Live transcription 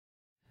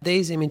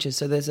These images,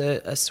 so there's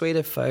a suite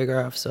of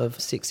photographs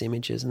of 6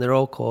 images, and they're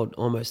all called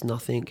Almost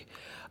Nothing,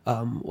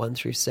 1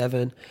 through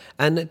 7.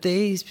 And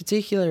these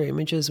particular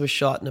images were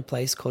shot in a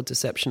place called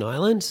Deception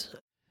Island.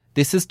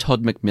 This is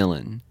Todd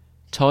McMillan.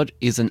 Todd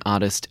is an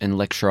artist and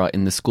lecturer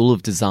in the School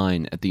of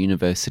Design at the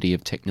University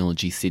of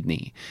Technology,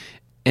 Sydney.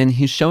 And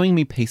he's showing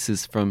me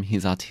pieces from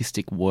his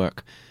artistic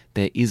work,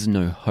 There Is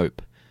No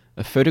Hope,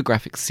 a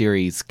photographic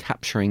series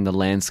capturing the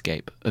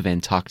landscape of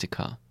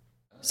Antarctica.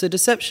 So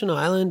Deception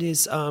Island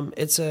is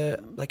it's a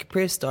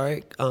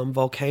prehistoric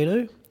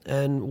volcano,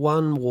 and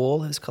one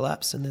wall has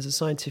collapsed, and there's a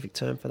scientific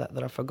term for that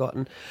I've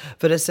forgotten.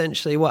 But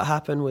essentially what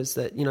happened was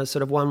that,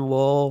 sort of one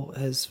wall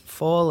has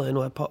fallen,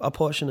 or a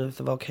portion of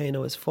the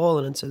volcano has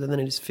fallen, and so then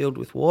it is filled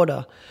with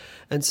water.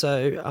 And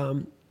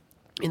so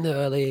in the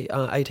early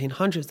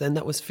 1800s, then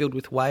that was filled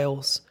with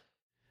whales.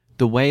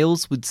 The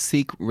whales would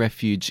seek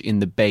refuge in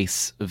the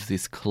base of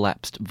this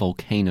collapsed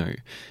volcano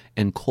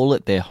and call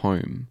it their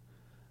home,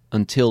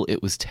 until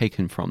it was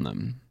taken from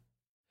them.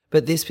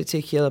 But this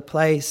particular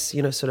place,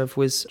 sort of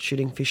was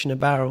shooting fish in a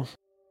barrel.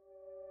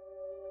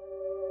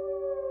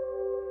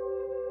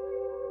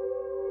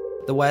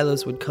 The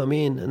whalers would come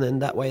in, and then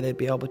that way they'd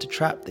be able to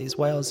trap these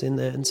whales in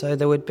there. And so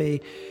there would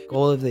be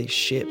all of these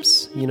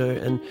ships,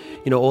 and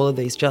all of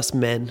these just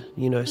men,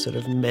 sort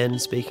of men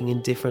speaking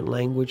in different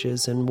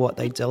languages, and what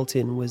they dealt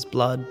in was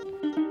blood.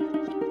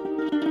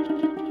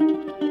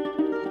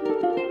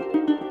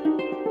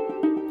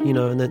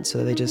 And then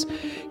so they just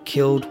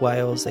killed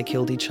whales, they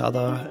killed each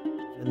other,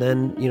 and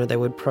then, they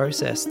would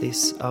process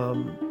this,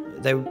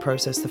 they would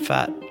process the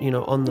fat,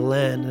 on the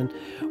land, and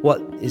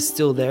what is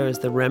still there is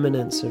the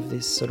remnants of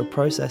this sort of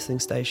processing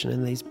station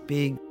and these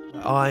big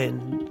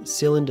iron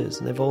cylinders,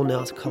 and they've all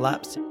now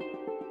collapsed.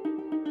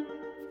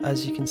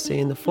 As you can see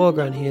in the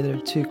foreground here, there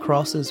are 2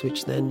 crosses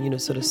which then,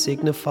 sort of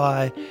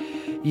signify,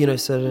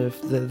 sort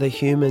of the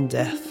human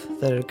death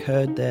that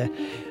occurred there.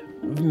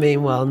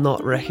 Meanwhile,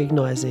 not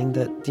recognising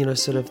that,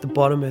 sort of the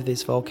bottom of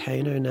this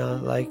volcano now,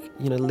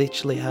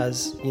 literally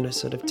has,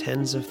 sort of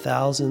tens of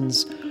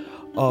thousands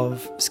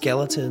of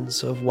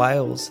skeletons of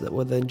whales that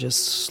were then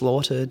just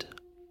slaughtered.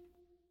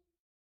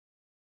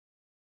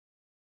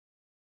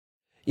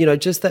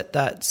 Just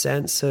that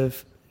sense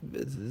of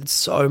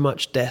so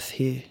much death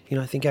here.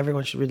 I think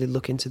everyone should really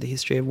look into the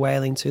history of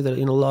whaling too, that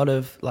a lot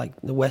of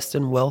the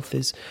Western wealth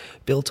is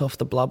built off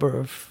the blubber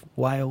of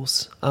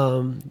whales.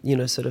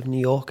 Sort of New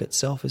York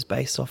itself is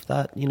based off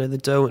that. The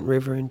Derwent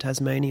River in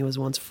Tasmania was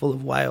once full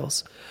of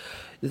whales.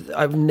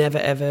 I've never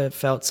ever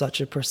felt such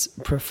a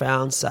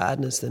profound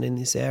sadness than in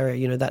this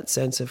area. That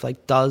sense of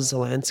does the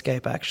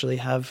landscape actually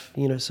have,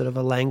 sort of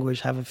a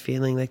language, have a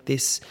feeling?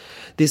 This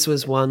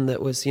was one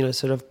that was,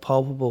 sort of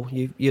palpable.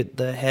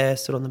 The hair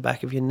stood on the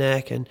back of your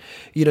neck, and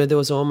there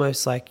was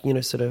almost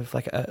sort of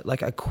like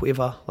a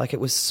quiver. It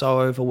was so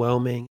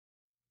overwhelming.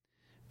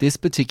 This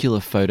particular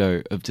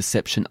photo of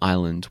Deception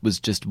Island was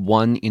just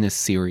one in a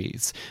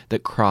series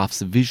that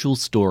crafts a visual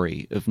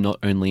story of not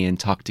only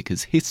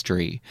Antarctica's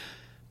history,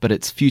 but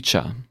its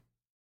future.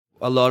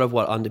 A lot of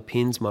what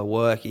underpins my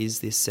work is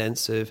this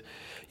sense of,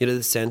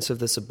 the sense of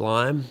the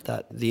sublime,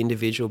 that the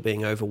individual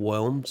being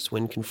overwhelmed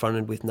when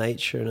confronted with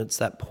nature, and it's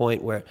that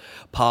point where it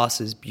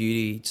passes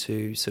beauty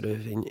to sort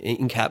of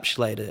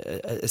encapsulate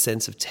a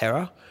sense of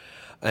terror.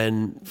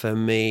 And for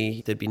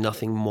me, there'd be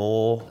nothing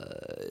more,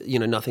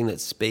 nothing that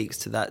speaks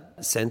to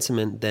that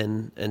sentiment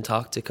than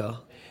Antarctica.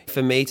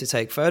 For me to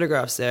take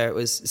photographs there, it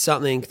was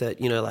something that,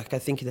 I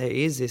think there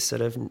is this sort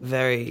of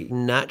very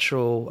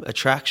natural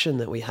attraction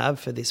that we have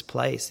for this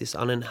place, this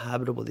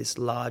uninhabitable, this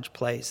large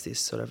place, this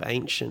sort of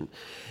ancient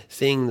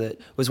thing that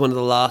was one of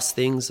the last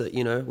things that,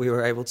 we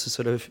were able to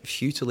sort of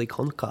futilely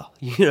conquer.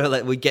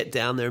 We'd get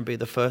down there and be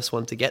the first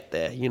one to get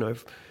there,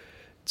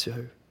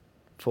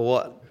 for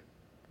what?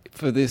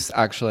 For this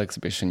actual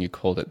exhibition, you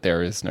called it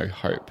There Is No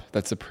Hope.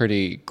 That's a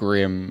pretty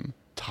grim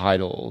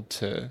title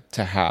to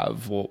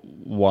have. Well,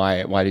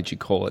 why did you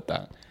call it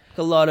that?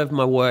 A lot of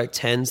my work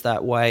tends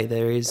that way.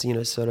 There is,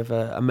 sort of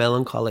a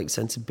melancholic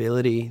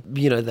sensibility,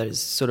 that is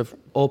sort of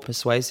all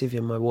persuasive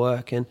in my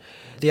work. And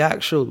the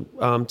actual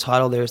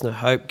title, There Is No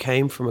Hope,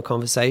 came from a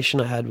conversation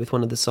I had with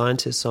one of the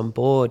scientists on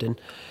board. And,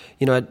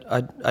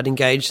 I'd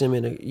engaged them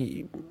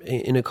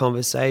in a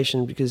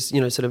conversation because,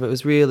 sort of it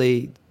was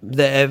really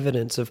the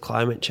evidence of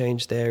climate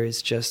change there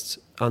is just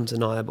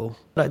undeniable.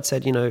 I'd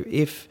said,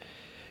 if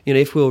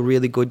we were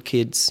really good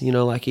kids,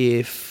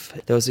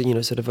 if there was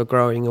sort of a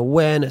growing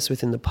awareness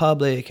within the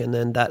public, and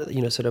then that,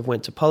 sort of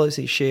went to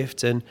policy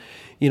shift, and,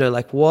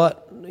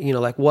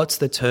 what's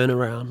the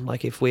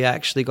turnaround? If we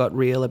actually got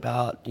real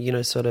about,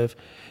 sort of,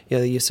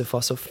 the use of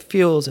fossil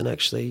fuels, and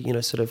actually,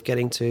 sort of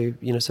getting to,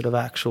 sort of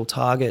actual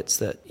targets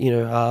that,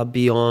 are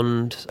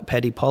beyond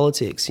petty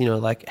politics,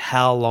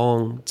 how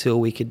long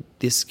till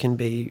this can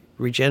be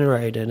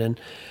regenerated? And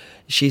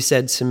she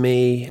said to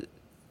me,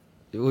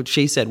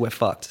 she said we're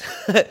fucked,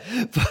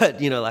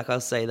 but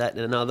I'll say that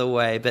in another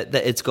way, but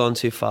that it's gone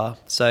too far.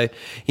 So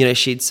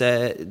she'd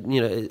say,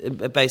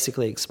 it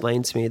basically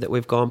explained to me that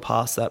we've gone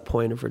past that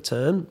point of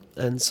return,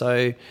 and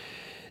so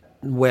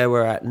where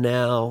we're at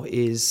now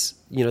is,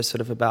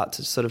 sort of about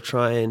to sort of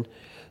try and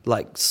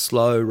like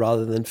slow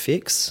rather than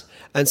fix.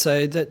 And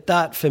so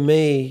that for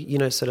me,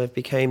 sort of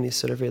became this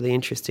sort of really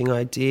interesting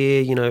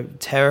idea,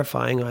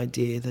 terrifying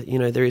idea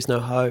that, there is no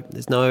hope.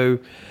 There's no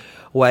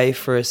way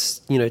for us,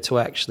 to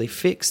actually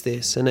fix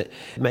this. And it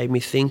made me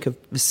think of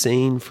the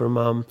scene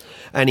from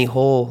Annie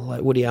Hall,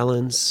 like Woody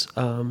Allen's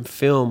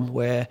film,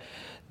 where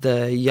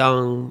the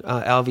young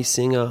Alvy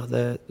Singer,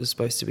 was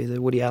supposed to be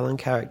the Woody Allen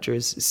character,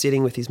 is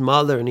sitting with his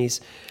mother, and he's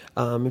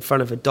in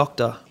front of a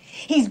doctor.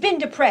 He's been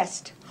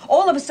depressed.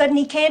 All of a sudden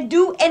he can't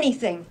do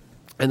anything.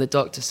 And the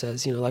doctor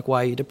says,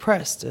 why are you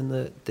depressed?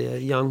 And the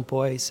young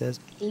boy says,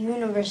 the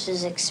universe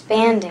is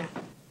expanding.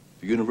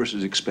 The universe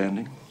is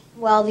expanding?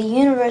 Well, the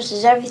universe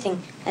is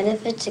everything, and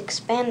if it's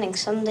expanding,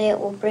 someday it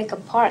will break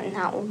apart, and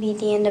that will be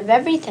the end of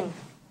everything.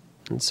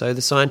 And so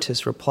the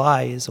scientist's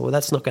reply is, well,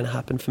 that's not going to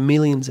happen for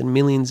millions and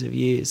millions of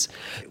years.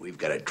 We've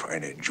got to try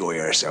and enjoy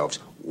ourselves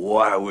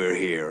while we're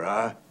here,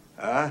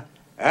 huh?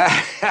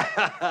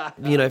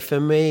 For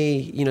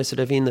me, sort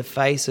of in the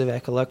face of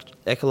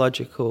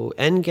ecological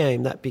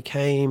endgame, that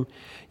became,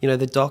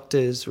 the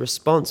doctor's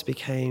response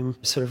became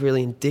sort of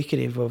really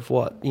indicative of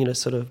what,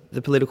 sort of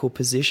the political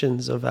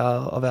positions of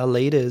our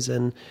leaders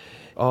and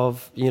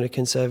of,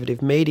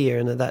 conservative media,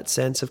 and that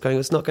sense of going,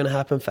 it's not going to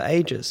happen for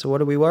ages, so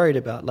what are we worried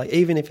about? Like,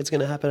 even if it's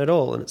going to happen at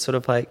all. And it's sort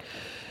of like,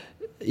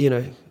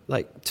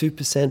 like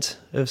 2%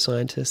 of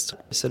scientists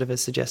sort of are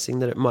suggesting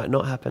that it might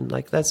not happen.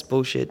 Like, that's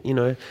bullshit,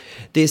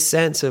 This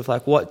sense of,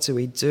 like, what do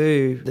we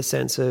do? The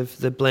sense of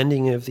the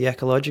blending of the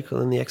ecological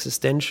and the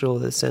existential,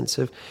 the sense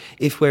of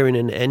if we're in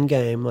an end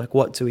game, like,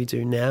 what do we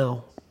do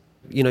now?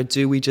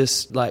 Do we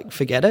just, like,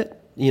 forget it,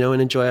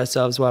 and enjoy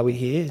ourselves while we're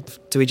here?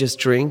 Do we just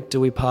drink? Do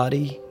we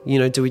party?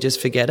 Do we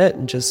just forget it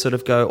and just sort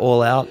of go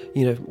all out,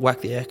 whack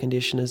the air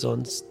conditioners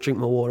on, drink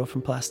more water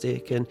from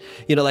plastic, and,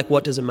 like,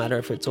 what does it matter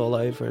if it's all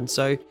over? And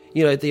so,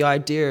 the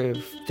idea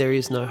of there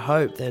is no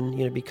hope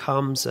then,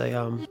 becomes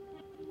a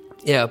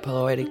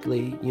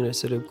poetically,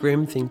 sort of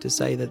grim thing to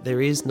say that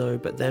there is no,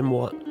 but then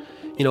what?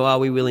 Are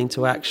we willing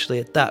to actually,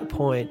 at that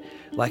point,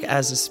 like,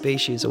 as a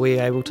species, are we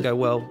able to go,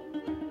 well,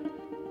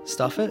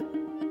 stuff it?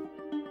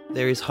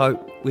 There is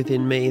hope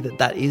within me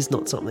that is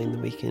not something that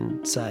we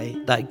can say,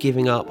 that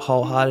giving up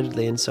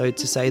wholeheartedly. And so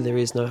to say there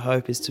is no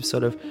hope is to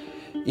sort of,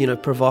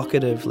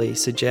 provocatively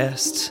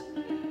suggest,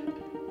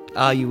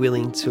 are you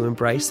willing to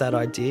embrace that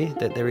idea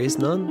that there is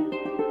none?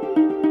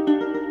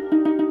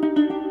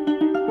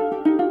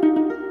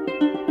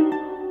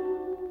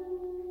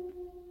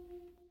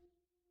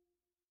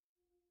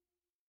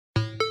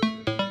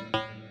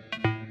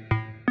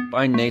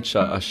 By nature,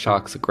 are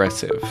sharks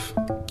aggressive?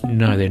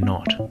 No, they're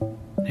not.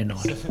 They're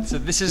not. So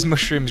this is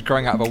mushrooms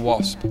growing out of a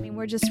wasp. I mean,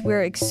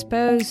 we're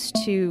exposed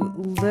to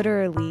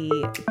literally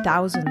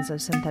thousands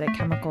of synthetic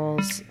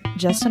chemicals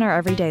just in our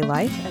everyday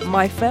life.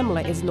 My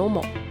family is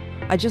normal.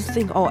 I just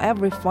think,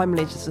 every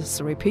family is just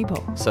 3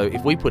 people. So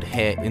if we put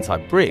hair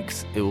inside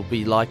bricks, it will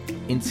be like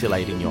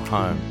insulating your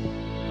home.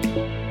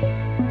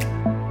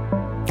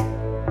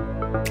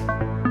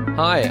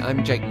 Hi,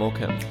 I'm Jake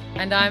Morecambe.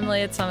 And I'm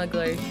Leah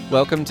Tamaglu.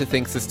 Welcome to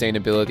Think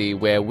Sustainability,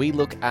 where we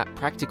look at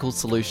practical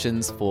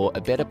solutions for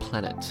a better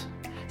planet.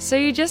 So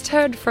you just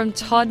heard from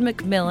Todd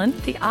McMillan,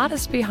 the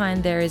artist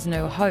behind There Is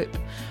No Hope,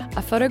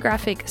 a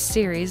photographic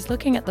series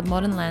looking at the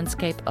modern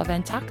landscape of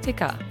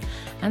Antarctica.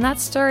 And that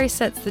story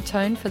sets the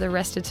tone for the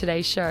rest of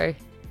today's show.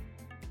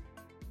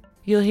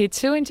 You'll hear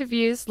 2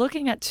 interviews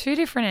looking at 2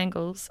 different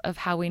angles of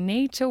how we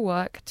need to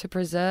work to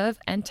preserve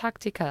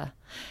Antarctica,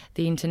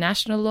 the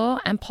international law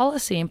and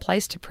policy in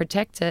place to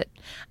protect it,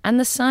 and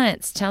the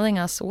science telling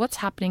us what's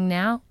happening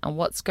now and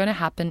what's going to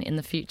happen in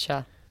the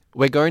future.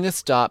 We're going to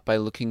start by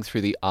looking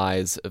through the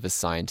eyes of a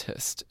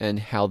scientist and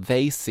how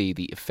they see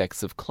the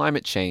effects of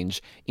climate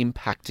change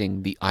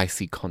impacting the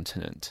icy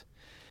continent.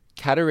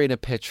 Katerina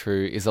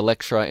Petru is a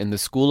lecturer in the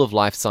School of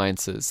Life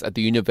Sciences at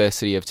the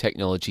University of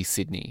Technology,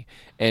 Sydney,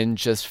 and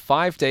just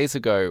 5 days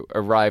ago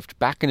arrived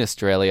back in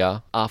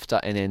Australia after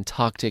an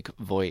Antarctic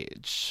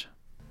voyage.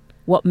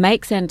 What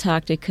makes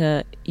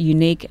Antarctica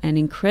unique and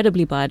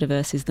incredibly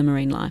biodiverse is the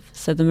marine life.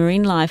 So the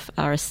marine life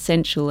are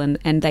essential and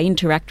they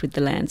interact with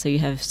the land. So you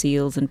have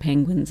seals and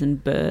penguins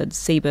and birds,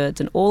 seabirds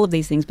and all of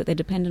these things, but they're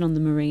dependent on the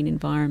marine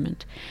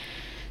environment.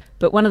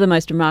 But one of the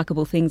most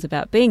remarkable things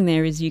about being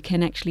there is you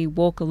can actually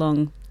walk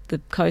along the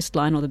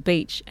coastline or the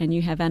beach and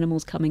you have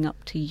animals coming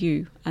up to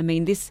you. I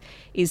mean, this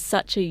is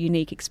such a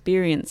unique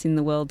experience in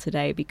the world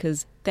today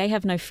because they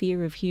have no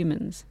fear of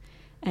humans.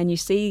 And you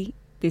see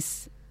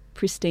this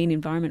pristine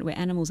environment where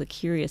animals are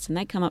curious and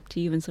they come up to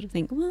you and sort of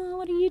think, well,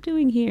 what are you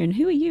doing here? And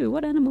who are you?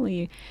 What animal are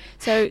you?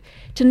 So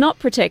to not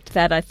protect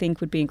that, I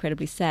think, would be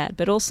incredibly sad.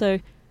 But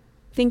also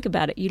think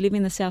about it. You live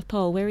in the South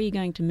Pole. Where are you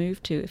going to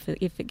move to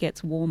if it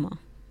gets warmer?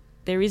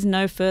 There is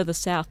no further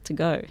south to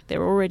go.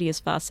 They're already as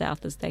far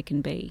south as they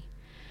can be.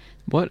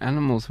 What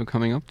animals were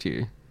coming up to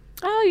you?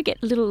 Oh, you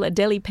get little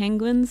Adelie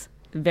penguins,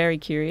 very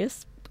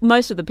curious.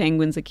 Most of the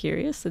penguins are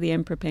curious, so the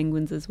emperor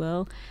penguins as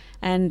well.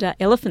 And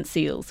elephant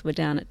seals were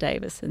down at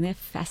Davis, and they're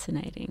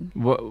fascinating.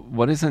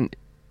 What is an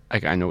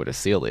I know what a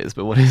seal is,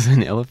 but what is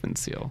an elephant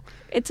seal?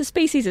 It's a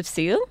species of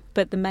seal,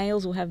 but the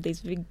males will have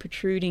these big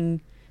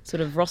protruding sort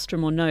of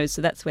rostrum or nose,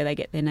 so that's where they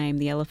get their name,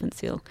 the elephant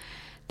seal.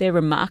 They're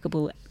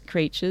remarkable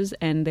creatures,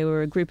 and there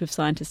were a group of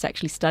scientists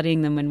actually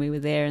studying them when we were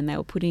there, and they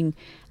were putting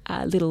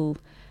little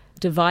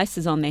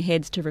devices on their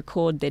heads to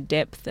record their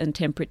depth and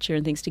temperature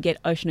and things to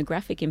get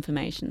oceanographic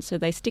information. So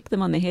they stick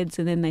them on their heads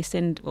and then they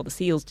the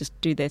seals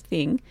just do their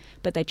thing,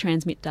 but they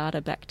transmit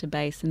data back to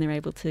base and they're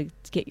able to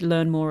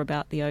learn more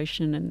about the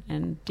ocean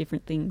and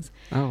different things.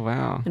 Oh,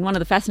 wow. And one of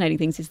the fascinating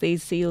things is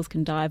these seals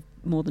can dive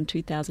more than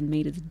 2,000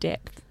 metres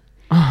depth.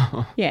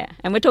 Yeah,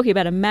 and we're talking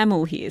about a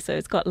mammal here, so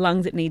it's got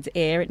lungs, it needs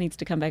air, it needs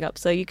to come back up.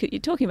 So you're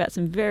talking about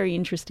some very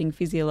interesting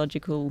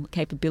physiological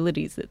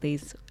capabilities that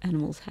these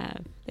animals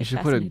have. You should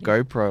put a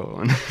GoPro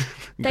on.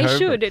 They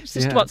should. It's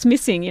just what's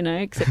missing,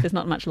 except there's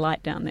not much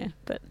light down there.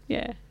 But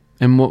yeah.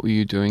 And what were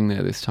you doing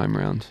there this time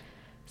around?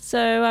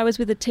 So I was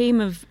with a team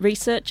of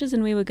researchers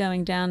and we were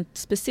going down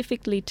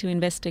specifically to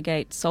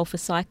investigate sulfur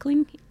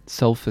cycling.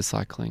 Sulfur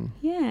cycling?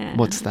 Yeah.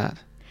 What's that?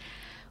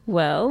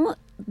 Well,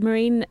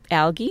 marine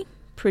algae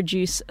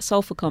produce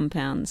sulfur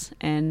compounds,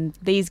 and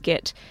these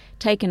get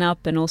taken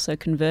up and also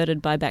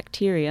converted by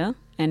bacteria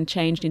and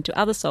changed into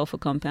other sulfur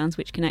compounds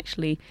which can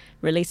actually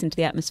release into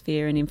the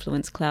atmosphere and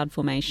influence cloud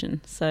formation.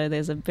 So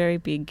there's a very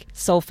big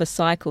sulfur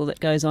cycle that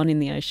goes on in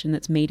the ocean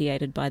that's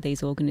mediated by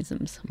these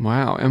organisms.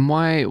 Wow. And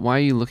why are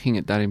you looking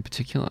at that in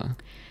particular?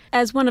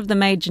 As one of the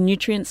major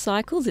nutrient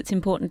cycles, it's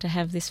important to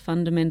have this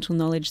fundamental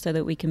knowledge so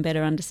that we can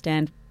better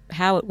understand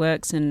how it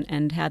works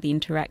and how the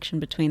interaction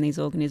between these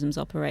organisms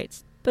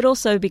operates. But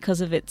also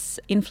because of its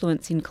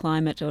influence in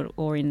climate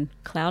or in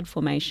cloud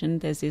formation,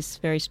 there's this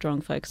very strong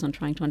focus on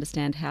trying to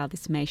understand how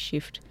this may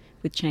shift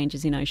with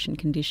changes in ocean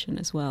condition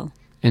as well.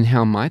 And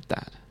how might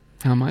that?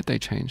 How might they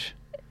change?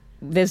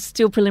 There's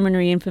still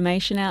preliminary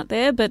information out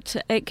there, but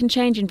it can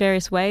change in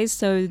various ways.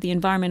 So the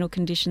environmental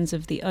conditions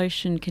of the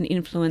ocean can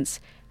influence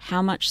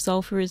how much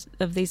sulfur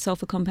of these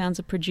sulfur compounds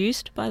are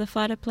produced by the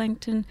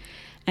phytoplankton,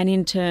 and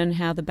in turn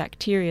how the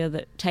bacteria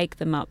that take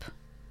them up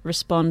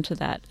respond to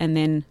that, and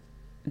then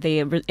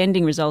the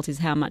ending result is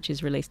how much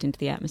is released into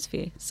the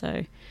atmosphere.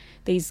 So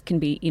these can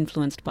be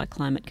influenced by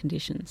climate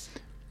conditions.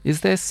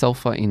 Is there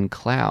sulfur in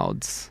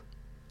clouds?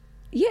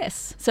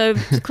 Yes. So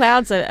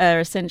clouds are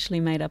essentially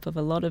made up of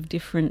a lot of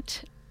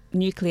different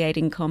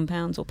nucleating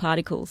compounds or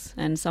particles,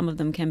 and some of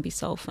them can be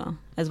sulfur,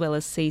 as well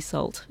as sea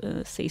salt,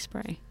 sea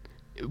spray.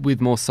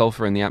 With more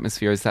sulfur in the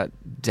atmosphere, is that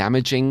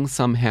damaging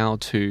somehow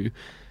to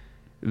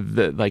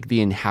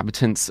the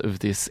inhabitants of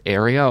this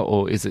area,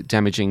 or is it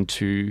damaging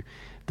to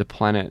the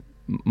planet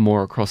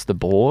more across the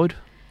board?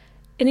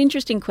 An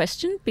interesting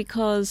question,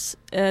 because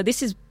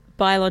this is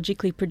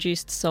biologically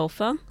produced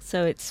sulfur,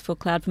 so it's for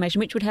cloud formation,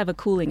 which would have a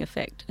cooling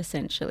effect,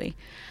 essentially.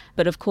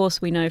 But of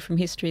course, we know from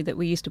history that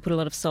we used to put a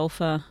lot of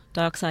sulfur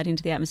dioxide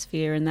into the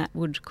atmosphere, and that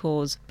would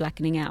cause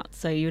blackening out.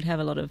 So you would have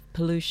a lot of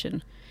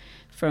pollution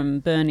from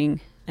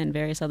burning and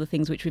various other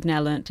things, which we've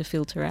now learnt to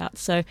filter out.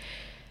 So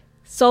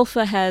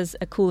sulfur has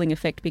a cooling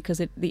effect because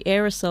the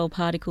aerosol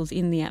particles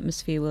in the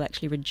atmosphere will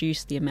actually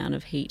reduce the amount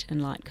of heat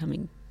and light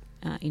coming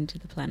into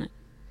the planet.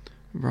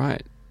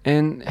 Right.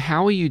 And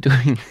how are you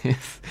doing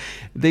this?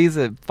 These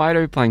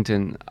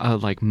phytoplankton are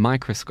like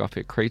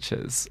microscopic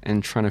creatures,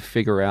 and trying to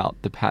figure out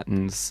the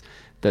patterns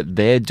that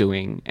they're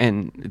doing,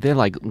 and they're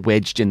like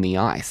wedged in the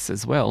ice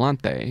as well,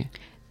 aren't they?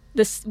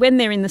 When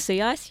they're in the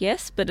sea ice,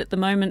 yes, but at the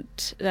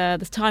moment,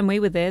 the time we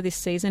were there this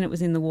season, it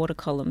was in the water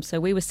column. So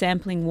we were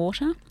sampling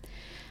water.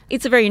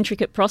 It's a very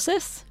intricate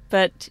process,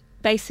 but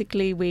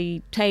basically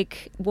we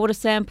take water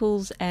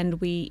samples and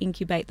we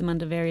incubate them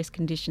under various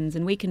conditions,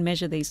 and we can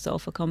measure these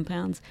sulfur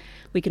compounds.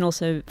 We can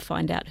also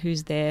find out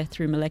who's there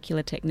through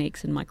molecular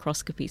techniques and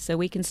microscopy. So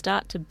we can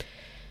start to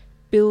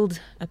build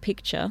a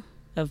picture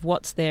of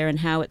what's there and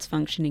how it's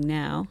functioning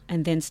now,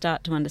 and then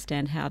start to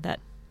understand how that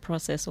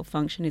process or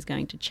function is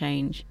going to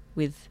change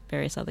with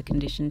various other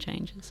condition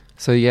changes.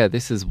 So yeah,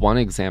 this is one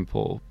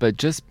example, but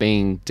just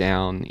being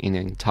down in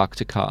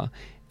Antarctica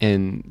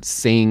and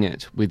seeing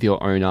it with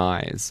your own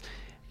eyes,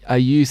 are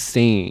you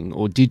seeing,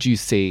 or did you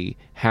see,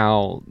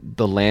 how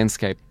the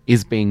landscape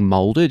is being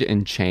moulded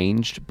and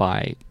changed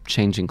by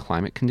changing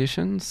climate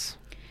conditions?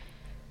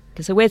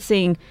 So we're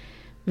seeing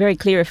very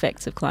clear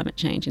effects of climate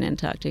change in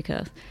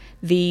Antarctica.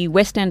 The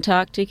West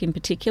Antarctic in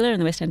particular,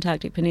 and the West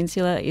Antarctic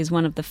Peninsula, is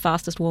one of the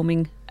fastest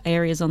warming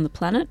areas on the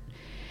planet.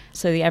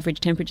 So the average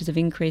temperatures have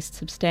increased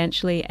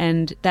substantially,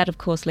 and that of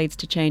course leads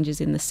to changes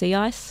in the sea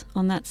ice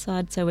on that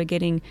side. So we're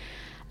getting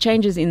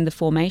changes in the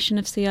formation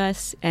of sea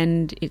ice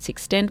and its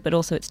extent, but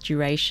also its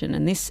duration.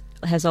 And this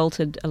has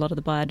altered a lot of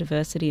the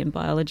biodiversity and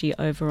biology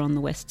over on the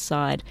west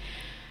side.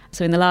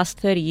 So in the last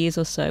 30 years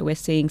or so, we're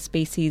seeing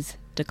species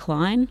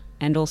decline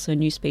and also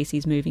new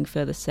species moving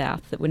further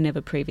south that were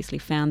never previously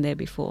found there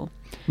before.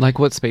 Like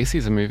what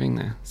species are moving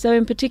there? So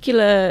in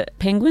particular,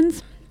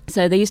 penguins.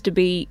 So there used to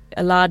be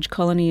a large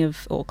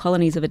colonies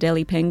of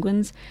Adelie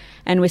penguins,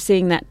 and we're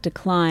seeing that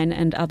decline,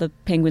 and other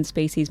penguin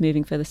species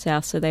moving further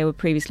south. So they were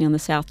previously on the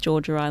South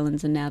Georgia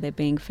Islands, and now they're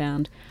being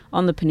found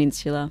on the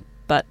peninsula,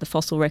 but the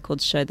fossil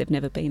records show they've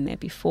never been there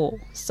before.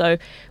 So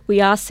we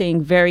are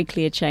seeing very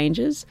clear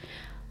changes.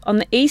 On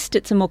the east,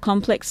 it's a more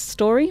complex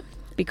story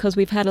because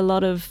we've had a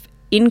lot of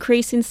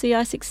increase in sea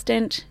ice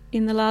extent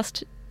in the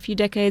last few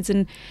decades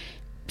and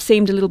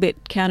seemed a little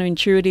bit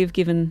counterintuitive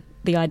given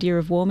the idea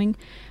of warming.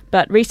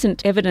 But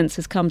recent evidence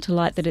has come to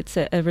light that it's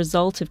a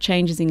result of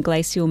changes in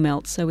glacial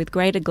melt. So with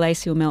greater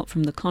glacial melt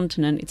from the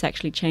continent, it's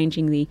actually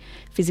changing the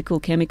physical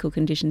chemical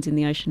conditions in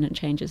the ocean and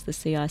changes the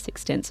sea ice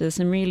extent. So there's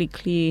some really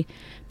clear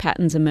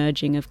patterns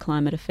emerging of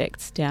climate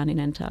effects down in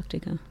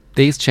Antarctica.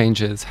 These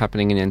changes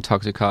happening in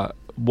Antarctica,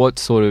 what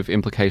sort of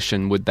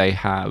implication would they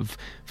have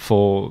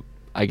for,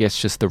 I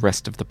guess, just the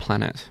rest of the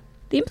planet?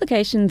 The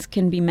implications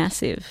can be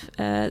massive.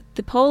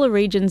 The polar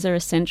regions are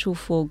essential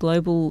for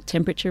global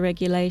temperature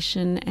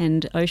regulation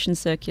and ocean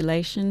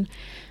circulation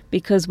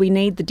because we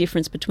need the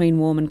difference between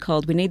warm and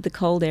cold. We need the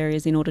cold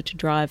areas in order to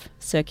drive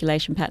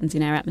circulation patterns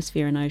in our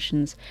atmosphere and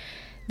oceans.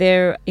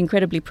 They're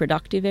incredibly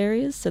productive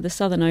areas. So the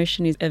Southern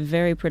Ocean is a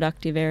very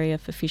productive area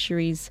for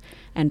fisheries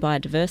and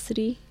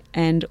biodiversity.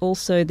 And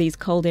also these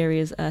cold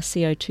areas are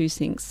CO2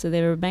 sinks, so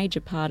they're a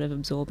major part of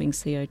absorbing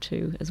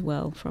CO2 as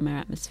well from our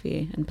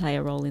atmosphere and play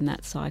a role in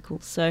that cycle.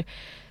 So,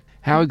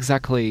 how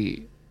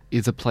exactly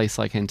is a place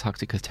like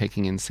Antarctica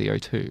taking in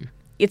CO2?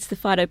 It's the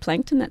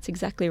phytoplankton, that's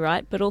exactly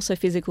right, but also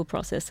physical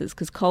processes,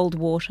 because cold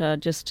water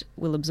just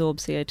will absorb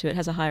CO2. It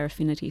has a higher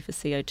affinity for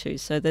CO2.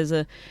 So there's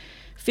a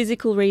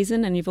physical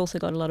reason, and you've also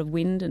got a lot of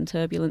wind and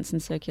turbulence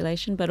and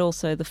circulation, but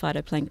also the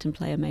phytoplankton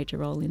play a major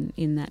role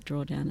in that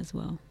drawdown as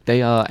well.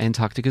 They are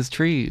Antarctica's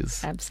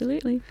trees.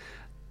 Absolutely.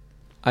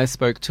 I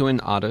spoke to an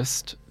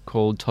artist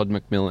called Todd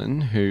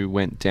McMillan who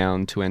went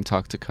down to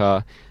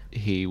Antarctica.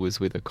 He was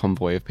with a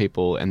convoy of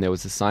people, and there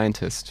was a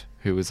scientist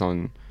who was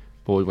on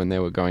board when they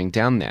were going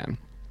down there.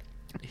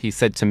 He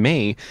said to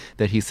me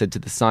that he said to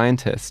the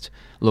scientist,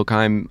 look,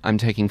 I'm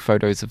taking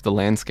photos of the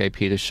landscape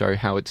here to show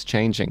how it's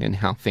changing and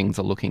how things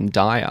are looking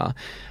dire.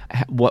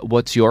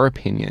 What's your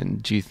opinion?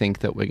 Do you think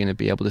that we're going to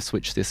be able to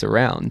switch this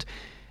around?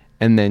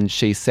 And then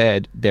she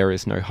said, there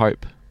is no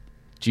hope.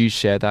 Do you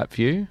share that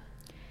view?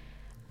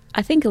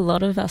 I think a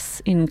lot of us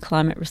in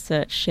climate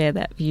research share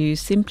that view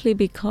simply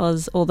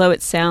because, although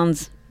it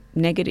sounds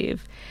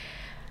negative,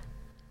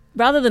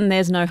 rather than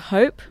there's no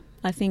hope,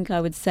 I think I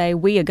would say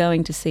we are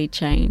going to see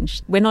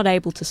change. We're not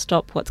able to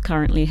stop what's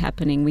currently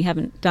happening. We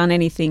haven't done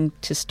anything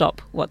to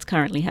stop what's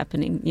currently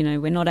happening. You know,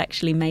 we're not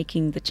actually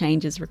making the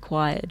changes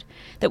required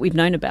that we've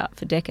known about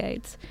for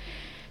decades.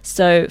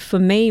 So for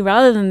me,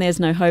 rather than there's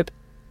no hope,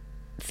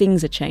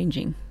 things are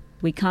changing.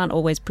 We can't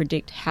always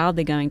predict how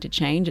they're going to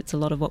change. It's a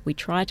lot of what we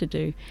try to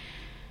do.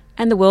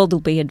 And the world will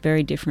be a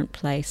very different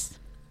place.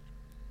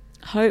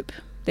 Hope,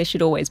 there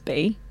should always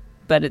be.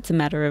 But it's a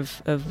matter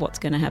of what's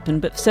going to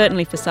happen. But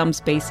certainly for some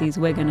species,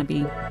 it's going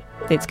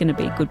to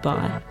be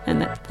goodbye,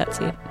 and that's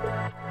it.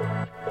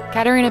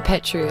 Katerina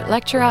Petru,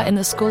 lecturer in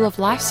the School of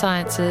Life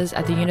Sciences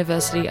at the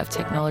University of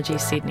Technology,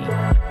 Sydney.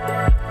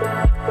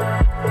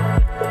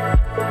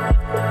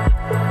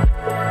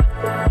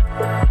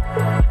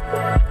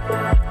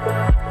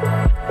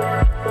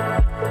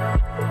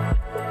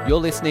 You're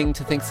listening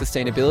to Think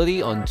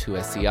Sustainability on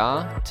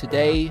 2SER.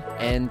 Today,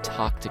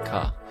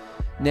 Antarctica.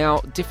 Now,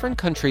 different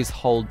countries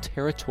hold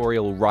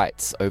territorial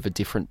rights over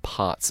different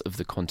parts of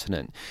the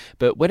continent,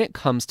 but when it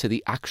comes to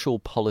the actual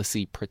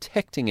policy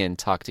protecting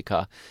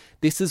Antarctica,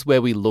 this is where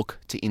we look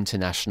to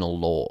international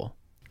law.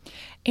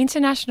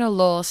 International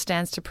law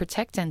stands to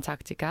protect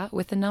Antarctica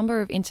with a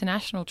number of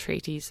international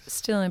treaties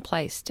still in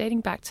place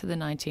dating back to the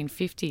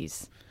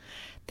 1950s.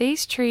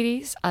 These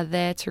treaties are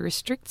there to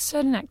restrict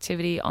certain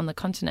activity on the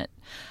continent,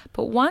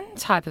 but one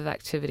type of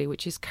activity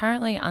which is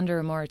currently under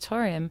a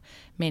moratorium,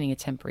 meaning a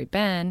temporary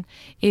ban,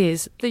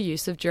 is the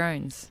use of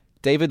drones.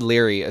 David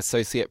Leary,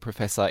 Associate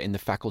Professor in the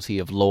Faculty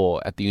of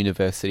Law at the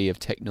University of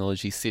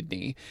Technology,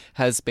 Sydney,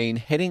 has been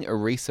heading a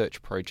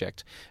research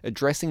project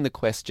addressing the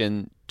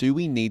question, do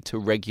we need to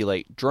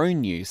regulate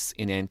drone use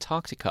in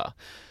Antarctica?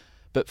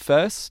 But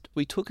first,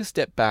 we took a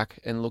step back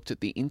and looked at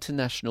the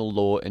international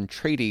law and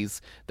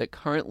treaties that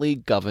currently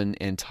govern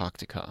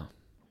Antarctica.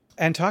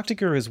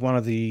 Antarctica is one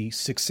of the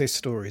success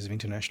stories of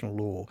international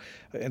law.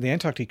 The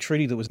Antarctic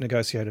Treaty that was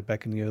negotiated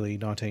back in the early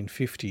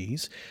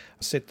 1950s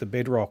set the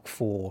bedrock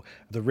for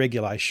the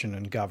regulation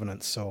and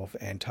governance of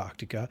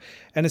Antarctica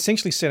and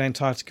essentially set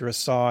Antarctica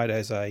aside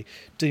as a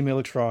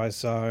demilitarised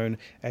zone,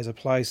 as a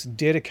place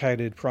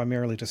dedicated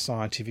primarily to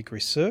scientific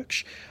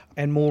research.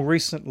 And more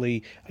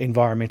recently,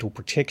 environmental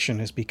protection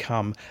has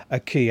become a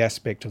key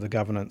aspect of the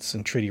governance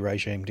and treaty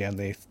regime down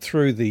there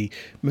through the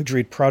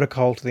Madrid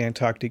Protocol to the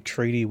Antarctic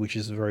Treaty, which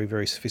is a very,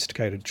 very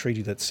sophisticated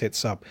treaty that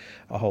sets up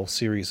a whole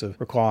series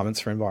of requirements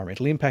for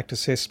environmental impact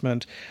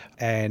assessment,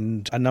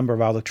 and a number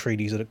of other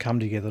treaties that have come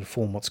together to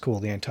form what's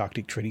called the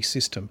Antarctic Treaty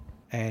System.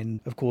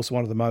 And of course,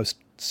 one of the most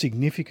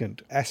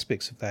significant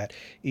aspects of that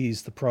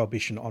is the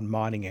prohibition on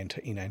mining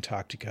in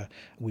Antarctica,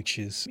 which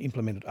is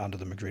implemented under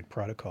the Madrid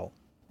Protocol.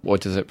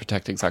 What does it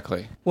protect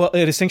exactly? Well,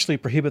 it essentially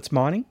prohibits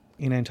mining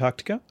in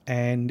Antarctica,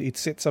 and it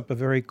sets up a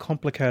very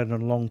complicated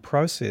and long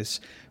process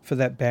for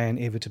that ban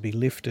ever to be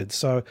lifted.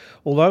 So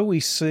although we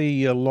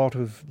see a lot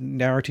of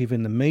narrative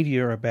in the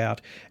media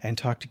about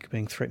Antarctica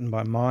being threatened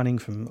by mining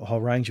from a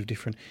whole range of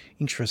different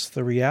interests,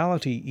 the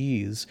reality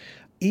is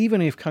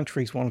even if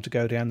countries wanted to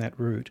go down that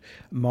route,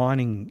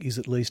 mining is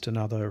at least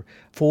another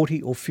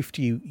 40 or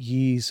 50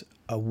 years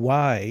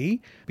away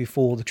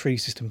before the treaty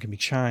system can be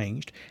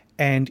changed.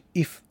 And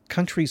if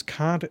countries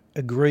can't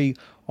agree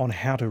on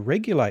how to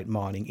regulate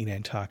mining in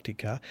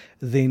Antarctica,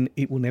 then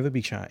it will never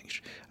be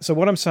changed. So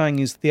what I'm saying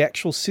is the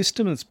actual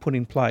system that's put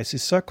in place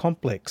is so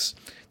complex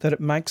that it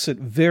makes it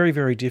very,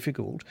 very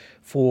difficult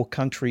for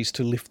countries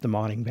to lift the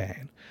mining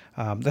ban.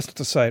 That's not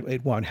to say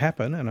it won't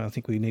happen, and I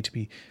think we need to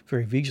be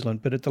very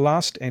vigilant, but at the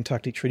last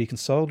Antarctic Treaty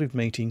Consultative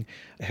meeting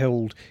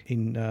held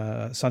in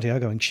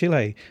Santiago in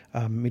Chile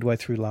midway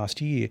through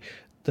last year,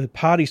 the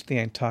parties to the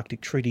Antarctic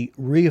Treaty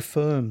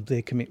reaffirmed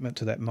their commitment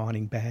to that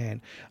mining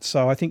ban.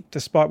 So I think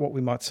despite what we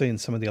might see in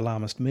some of the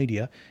alarmist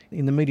media,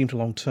 in the medium to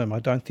long term, I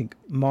don't think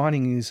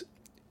mining is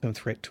a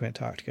threat to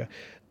Antarctica.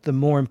 The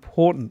more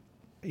important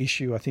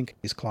issue, I think,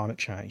 is climate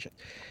change.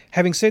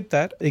 Having said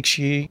that, each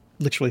year,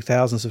 literally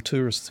thousands of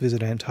tourists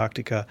visit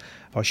Antarctica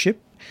by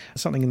ship.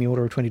 Something in the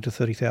order of 20 to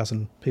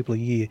 30,000 people a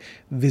year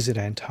visit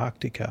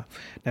Antarctica.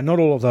 Now, not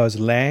all of those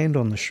land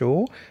on the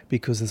shore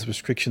because there's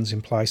restrictions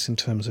in place in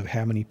terms of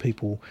how many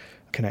people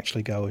can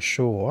actually go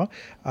ashore.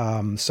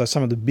 So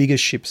some of the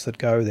biggest ships that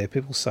go there,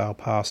 people sail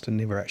past and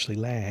never actually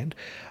land.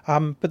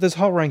 But there's a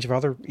whole range of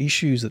other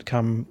issues that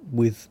come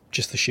with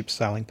just the ships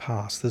sailing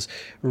past. There's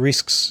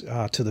risks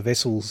to the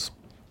vessels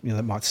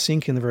that might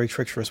sink in the very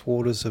treacherous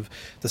waters of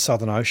the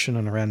Southern Ocean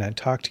and around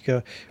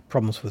Antarctica,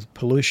 problems with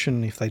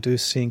pollution if they do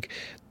sink.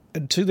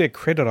 And to their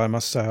credit, I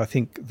must say, I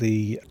think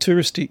the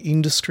tourist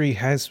industry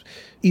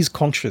is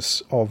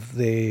conscious of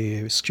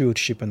their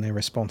stewardship and their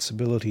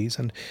responsibilities,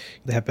 and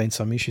there have been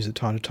some issues at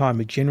time to time,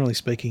 but generally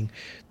speaking,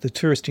 the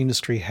tourist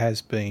industry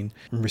has been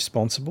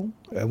responsible.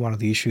 One of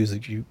the issues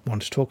that you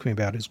want to talk to me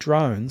about is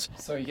drones.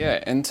 So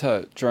yeah,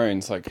 enter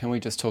drones. Can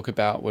we just talk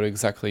about what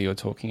exactly you're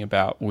talking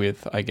about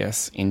with, I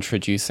guess,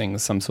 introducing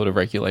some sort of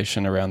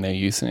regulation around their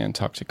use in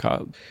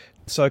Antarctica?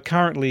 So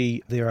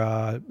currently there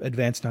are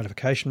advanced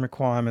notification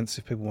requirements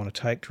if people want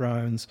to take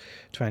drones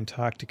to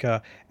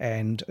Antarctica,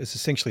 and it's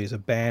essentially a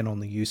ban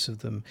on the use of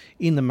them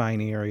in the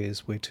main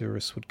areas where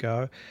tourists would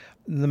go.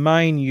 The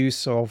main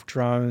use of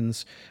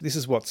drones, this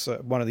is what's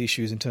one of the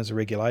issues in terms of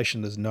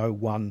regulation. There's no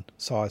one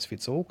size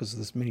fits all because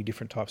there's many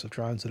different types of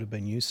drones that have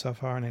been used so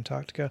far in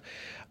Antarctica.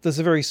 There's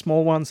the very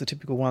small ones, the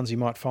typical ones you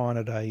might find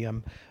at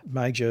a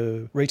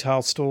major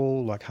retail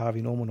store like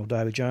Harvey Norman or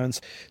David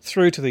Jones,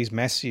 through to these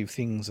massive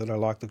things that are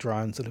like the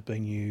drones that have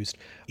been used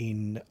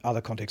in other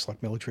contexts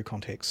like military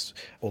contexts,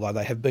 although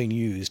they have been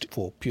used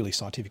for purely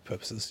scientific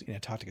purposes in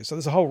Antarctica. So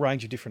there's a whole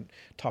range of different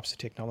types of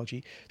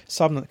technology.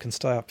 Some that can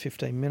stay up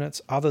 15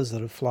 minutes, others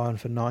that have flown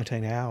for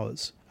 19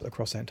 hours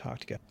across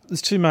Antarctica.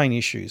 There's two main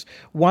issues.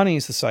 One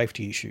is the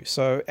safety issue.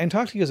 So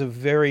Antarctica is a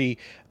very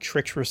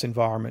treacherous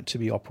environment to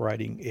be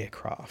operating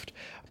aircraft.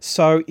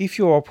 So if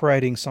you're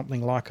operating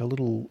something like a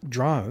little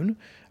drone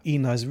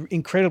in those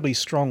incredibly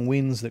strong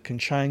winds that can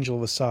change all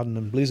of a sudden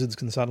and blizzards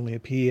can suddenly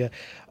appear,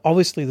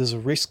 obviously there's a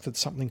risk that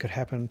something could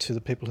happen to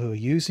the people who are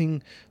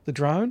using the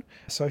drone.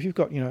 So if you've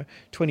got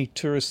 20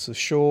 tourists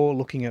ashore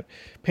looking at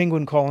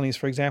penguin colonies,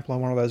 for example,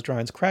 and one of those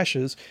drones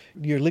crashes,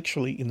 you're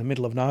literally in the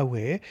middle of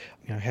nowhere.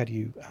 How do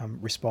you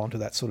respond to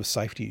that sort of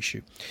safety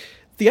issue?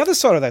 The other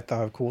side of that,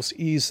 though, of course,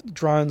 is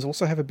drones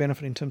also have a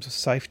benefit in terms of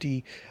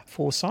safety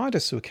for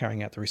scientists who are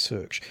carrying out the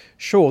research.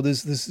 Sure,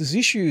 there's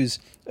issues,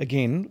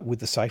 again, with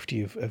the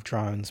safety of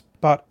drones,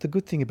 but the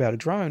good thing about a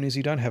drone is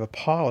you don't have a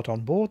pilot on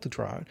board the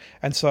drone.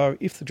 And so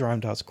if the drone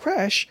does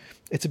crash,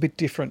 it's a bit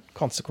different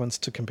consequence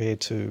compared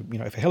to,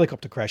 if a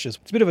helicopter crashes.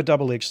 It's a bit of a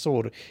double-edged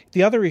sword.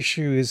 The other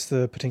issue is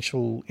the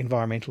potential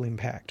environmental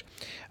impact.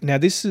 Now,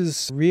 this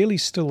is really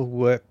still a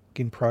work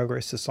in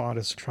progress as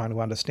scientists are trying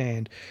to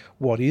understand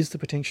what is the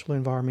potential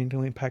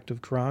environmental impact of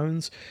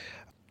drones.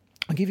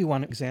 I'll give you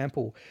one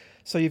example.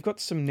 So you've got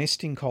some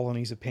nesting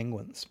colonies of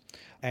penguins,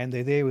 and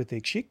they're there with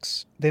their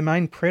chicks. Their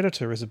main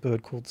predator is a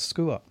bird called the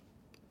skua,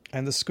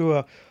 and the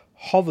skua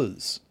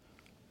hovers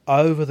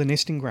over the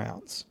nesting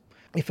grounds.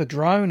 If a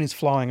drone is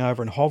flying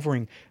over and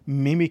hovering,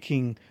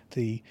 mimicking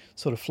the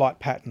sort of flight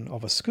pattern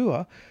of a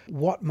skua,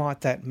 what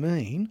might that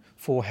mean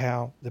for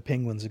how the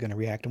penguins are going to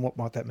react, and what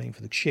might that mean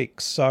for the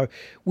chicks? So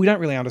we don't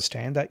really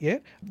understand that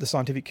yet. The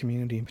scientific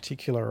community in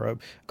particular are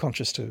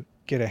conscious to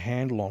get a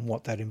handle on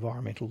what that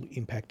environmental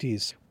impact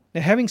is.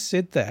 Now, having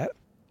said that,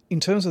 in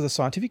terms of the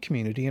scientific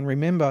community, and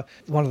remember,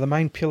 one of the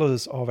main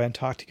pillars of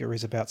Antarctica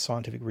is about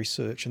scientific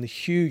research and the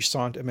huge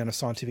amount of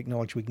scientific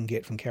knowledge we can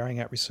get from carrying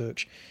out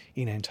research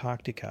in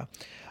Antarctica.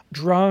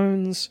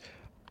 Drones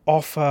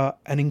offer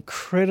an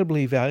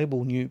incredibly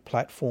valuable new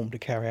platform to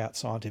carry out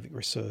scientific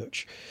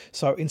research.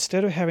 So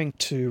instead of having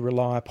to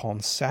rely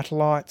upon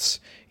satellites,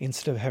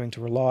 instead of having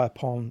to rely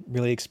upon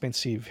really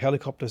expensive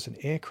helicopters and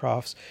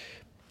aircrafts,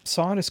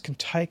 Scientists can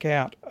take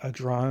out a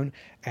drone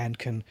and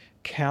can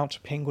count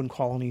penguin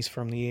colonies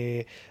from the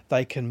air.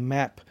 They can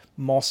map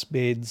moss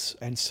beds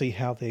and see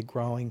how they're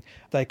growing.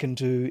 They can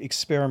do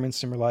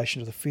experiments in relation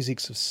to the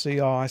physics of sea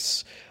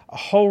ice, a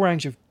whole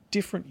range of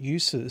different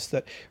uses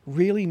that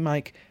really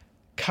make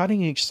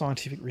cutting-edge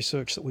scientific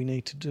research that we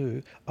need to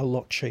do a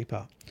lot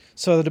cheaper.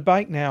 So the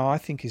debate now, I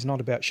think, is not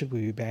about should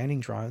we be banning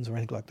drones or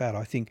anything like that.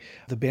 I think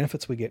the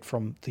benefits we get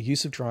from the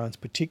use of drones,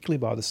 particularly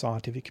by the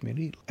scientific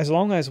community, as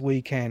long as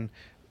we can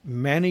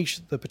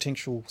manage the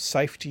potential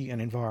safety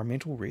and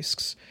environmental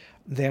risks,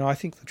 then I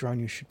think the drone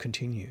use should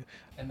continue.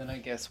 And then I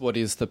guess what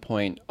is the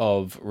point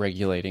of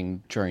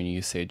regulating drone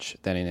usage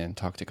then in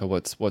Antarctica?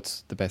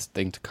 What's the best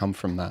thing to come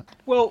from that?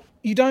 Well,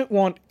 you don't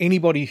want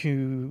anybody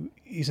who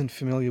isn't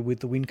familiar with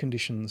the wind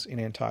conditions in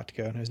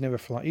Antarctica and has never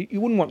flown.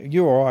 You wouldn't want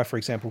you or I, for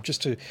example,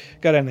 just to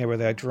go down there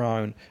with our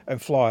drone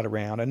and fly it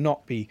around and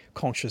not be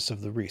conscious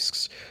of the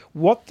risks.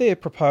 What they're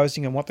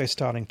proposing and what they're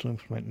starting to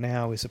implement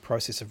now is a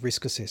process of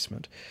risk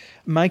assessment,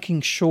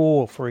 making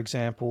sure, for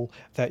example,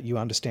 that you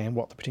understand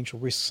what the potential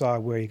risks are,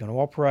 where you're going to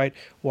operate,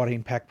 what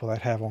impact will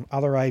that have on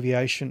other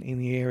aviation in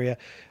the area,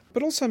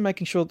 but also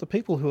making sure that the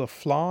people who are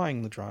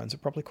flying the drones are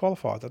properly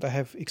qualified, that they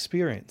have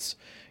experience.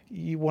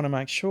 You want to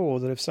make sure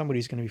that if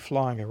somebody's going to be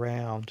flying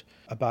around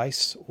a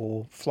base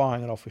or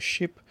flying it off a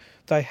ship,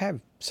 they have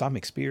some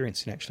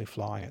experience in actually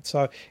flying it.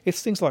 So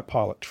it's things like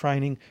pilot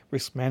training,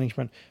 risk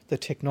management, the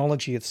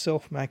technology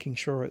itself, making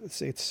sure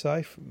it's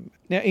safe.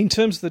 Now, in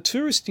terms of the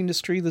tourist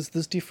industry, there's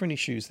different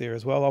issues there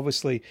as well.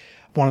 Obviously,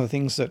 one of the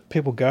things that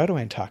people go to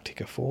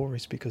Antarctica for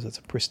is because it's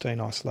a pristine,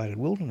 isolated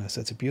wilderness.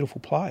 It's a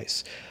beautiful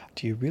place.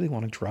 Do you really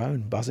want a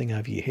drone buzzing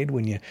over your head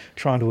when you're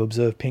trying to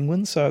observe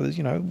penguins? So,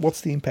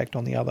 what's the impact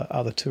on the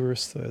other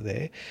tourists that are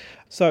there?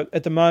 So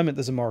at the moment,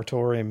 there's a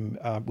moratorium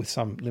with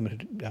some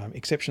limited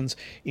exceptions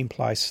in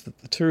place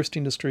that the tourist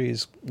industry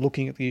is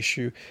looking at the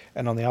issue.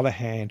 And on the other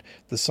hand,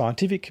 the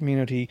scientific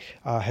community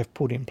have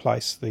put in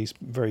place these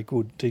very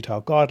good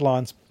detailed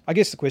guidelines. I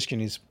guess the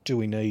question is, do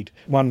we need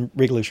one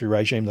regulatory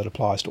regime that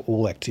applies to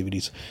all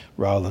activities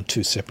rather than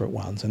two separate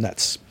ones? And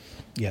that's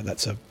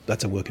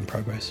a work in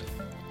progress.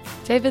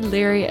 David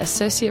Leary,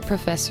 Associate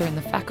Professor in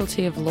the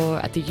Faculty of Law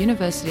at the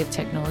University of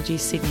Technology,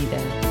 Sydney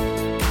there.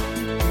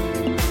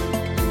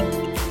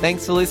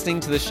 Thanks for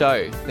listening to the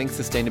show. Think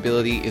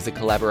Sustainability is a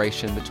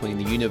collaboration between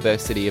the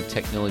University of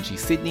Technology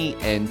Sydney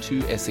and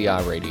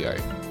 2SER Radio.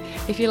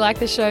 If you like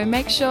the show,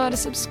 make sure to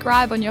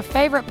subscribe on your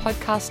favourite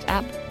podcast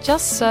app.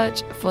 Just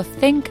search for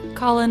Think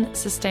Colin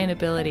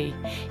Sustainability.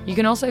 You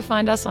can also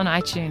find us on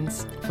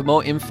iTunes. For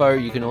more info,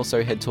 you can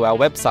also head to our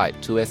website,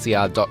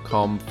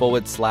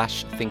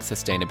 2ser.com/Think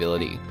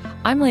Sustainability.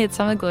 I'm Leah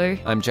Summerglue.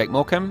 I'm Jake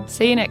Morecambe.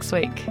 See you next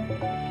week.